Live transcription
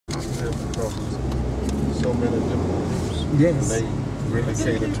because there's so many different groups. Yes. And they really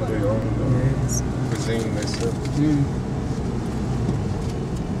cater to their own cuisine themselves.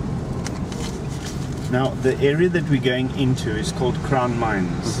 Now, the area that we're going into is called Crown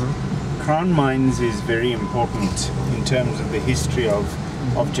Mines. Crown Mines is very important in terms of the history of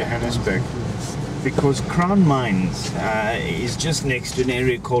Johannesburg, because Crown Mines is just next to an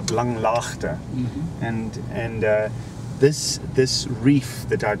area called Langlaagte, and this reef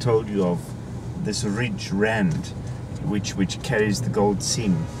that I told you of, this ridge rand, which carries the gold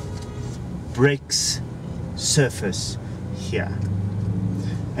seam, breaks surface here.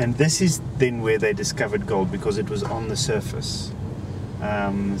 And this is then where they discovered gold, because it was on the surface.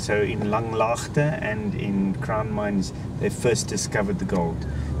 So in Langlaagte and in Crown Mines, they first discovered the gold.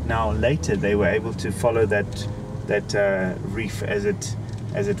 Now later they were able to follow that reef as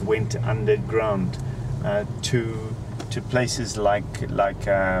it went underground to places like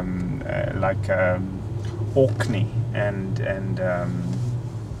Orkney and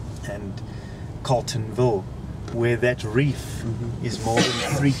Carltonville, where that reef is more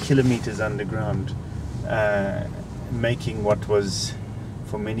than 3 kilometers underground, making what was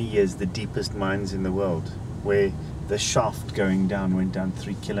for many years the deepest mines in the world, where the shaft going down went down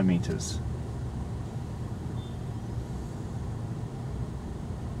 3 kilometers.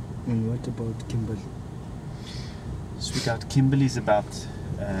 And what about Kimberley? Sweetheart, Kimberley is about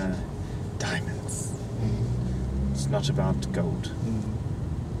diamonds. It's not about gold.